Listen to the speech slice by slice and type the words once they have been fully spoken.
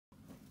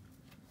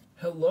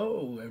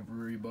Hello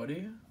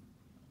everybody,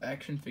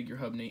 Action Figure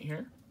Hub Nate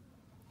here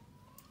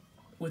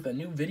with a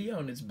new video,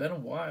 and it's been a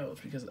while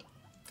because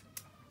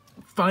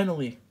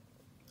finally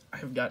I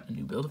have gotten a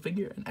new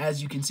Build-A-Figure, and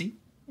as you can see,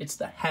 it's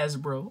the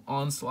Hasbro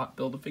Onslaught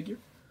Build-A-Figure.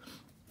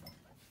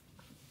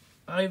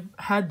 I've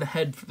had the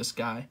head for this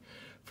guy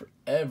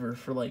forever,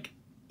 for like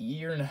a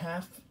year and a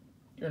half,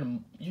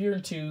 year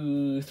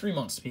to 3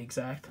 months to be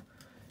exact,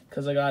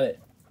 because I got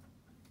it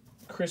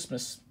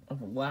Christmas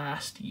of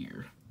last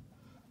year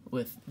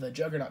with the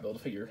Juggernaut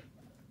Build-A-Figure.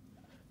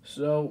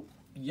 So,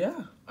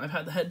 yeah, I've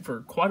had the head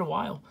for quite a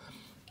while,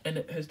 and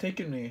it has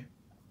taken me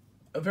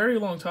a very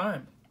long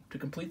time to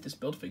complete this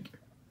Build-A-Figure.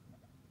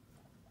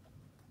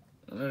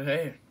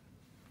 Hey,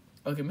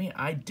 look at me,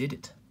 I did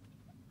it.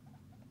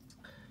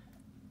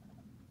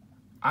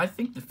 I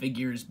think the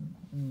figure is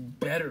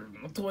better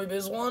than the Toy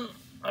Biz one.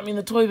 I mean,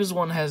 the Toy Biz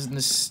one has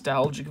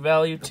nostalgic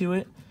value to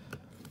it,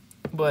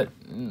 but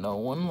no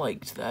one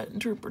liked that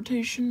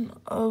interpretation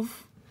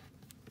of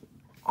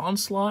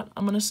Onslaught,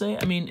 I'm gonna say.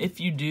 I mean, if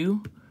you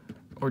do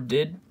or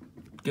did,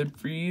 good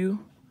for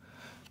you,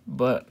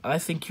 but I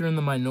think you're in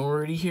the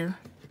minority here.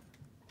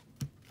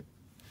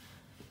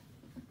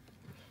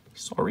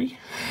 Sorry.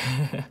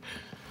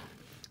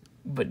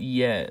 But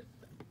yeah,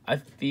 I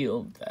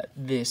feel that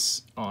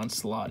this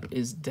Onslaught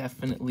is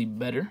definitely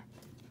better.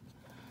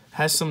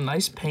 Has some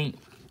nice paint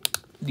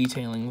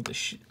detailing with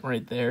the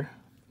right there.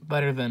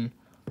 Better than,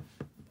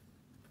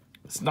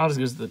 it's not as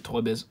good as the Toy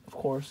Biz, of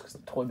course, because the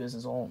Toy Biz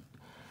is all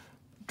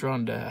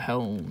drawn to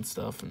hell and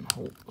stuff and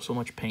so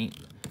much paint.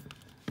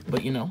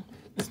 But you know,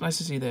 it's nice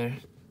to see that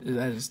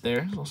is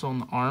there. It's also on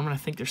the arm, and I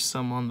think there's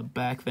some on the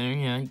back there.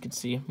 Yeah, you can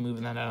see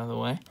moving that out of the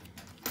way,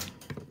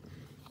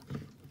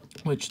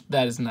 which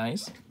that is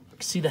nice.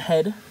 See the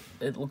head?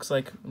 It looks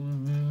like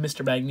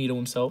Mr. Magneto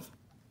himself.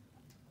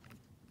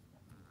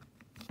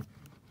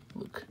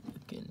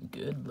 Looking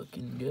good,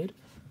 looking good.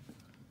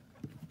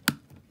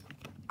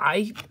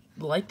 I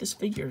like this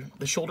figure.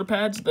 The shoulder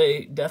pads,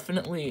 they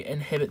definitely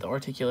inhibit the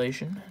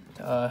articulation.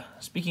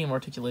 Speaking of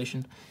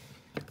articulation,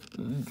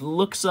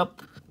 looks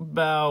up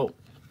about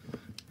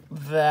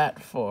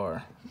that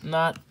far.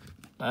 Not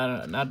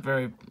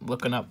very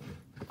looking up.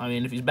 I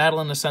mean, if he's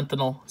battling a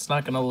Sentinel, it's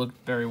not going to look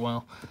very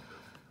well.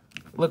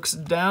 Looks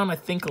down, I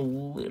think, a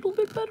little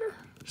bit better.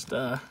 Just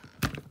a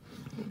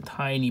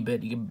tiny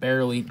bit. You can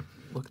barely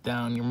look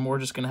down. You're more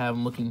just going to have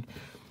him looking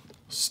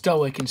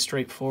stoic and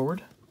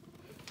straightforward.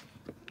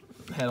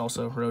 Head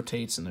also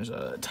rotates, and there's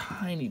a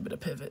tiny bit of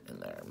pivot in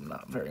there,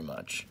 not very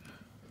much.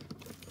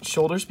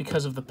 Shoulders,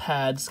 because of the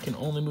pads, can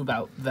only move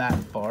out that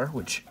far,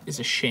 which is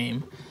a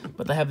shame,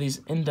 but they have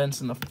these indents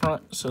in the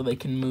front so they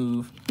can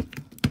move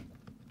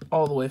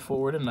all the way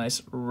forward, a nice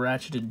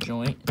ratcheted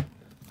joint,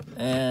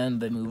 and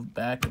they move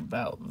back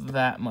about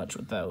that much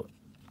without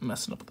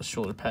messing up with the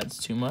shoulder pads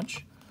too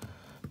much.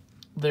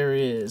 There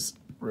is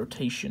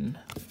rotation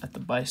at the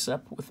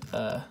bicep with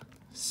a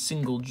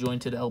single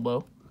jointed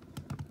elbow.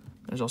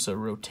 There's also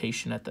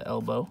rotation at the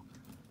elbow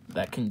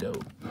that can go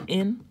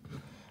in.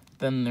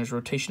 Then there's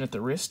rotation at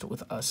the wrist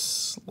with a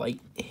slight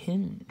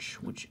hinge,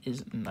 which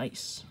is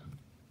nice.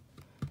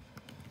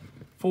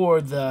 For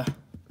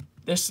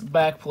this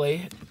back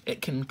plate,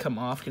 it can come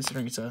off,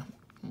 considering it's a,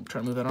 I'm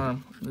trying to move that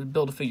arm,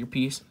 Build-A-Figure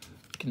piece,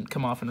 it can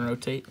come off and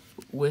rotate.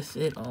 With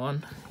it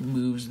on, it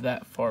moves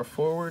that far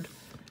forward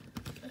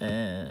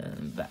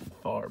and that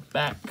far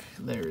back.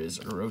 There is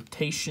a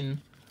rotation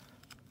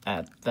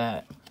at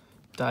that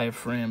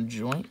diaphragm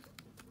joint.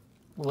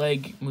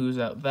 Leg moves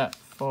out that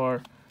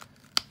far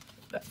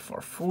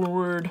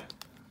forward,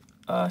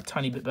 a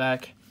tiny bit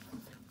back.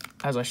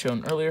 As I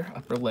shown earlier,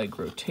 upper leg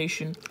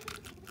rotation,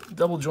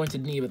 double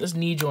jointed knee, but this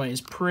knee joint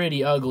is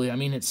pretty ugly. I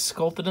mean, it's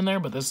sculpted in there,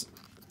 but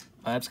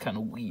that's kind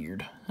of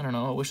weird. I don't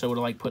know, I wish I would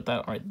have put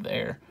that right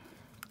there.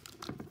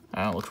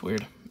 I don't know, it looks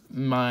weird.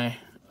 My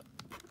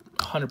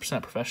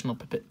 100% professional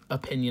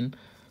opinion,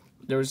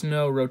 there's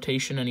no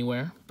rotation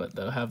anywhere, but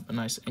they'll have a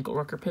nice ankle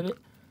rocker pivot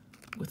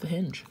with a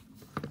hinge.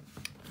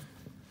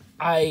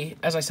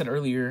 As I said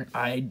earlier,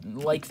 I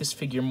like this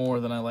figure more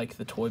than I like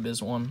the Toy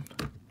Biz one.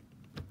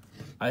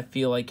 I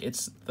feel like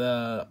it's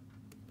the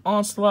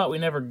Onslaught we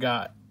never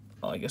got.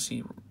 Well, I guess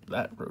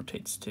that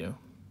rotates too.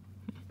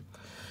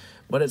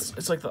 But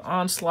it's like the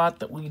Onslaught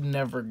that we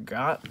never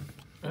got,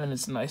 and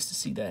it's nice to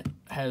see that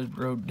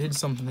Hasbro did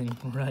something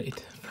right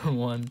for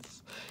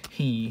once.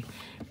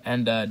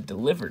 And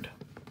delivered.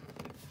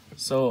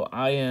 So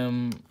I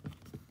am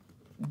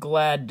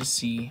glad to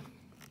see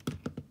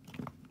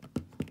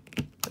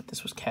that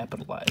this was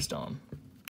capitalized on.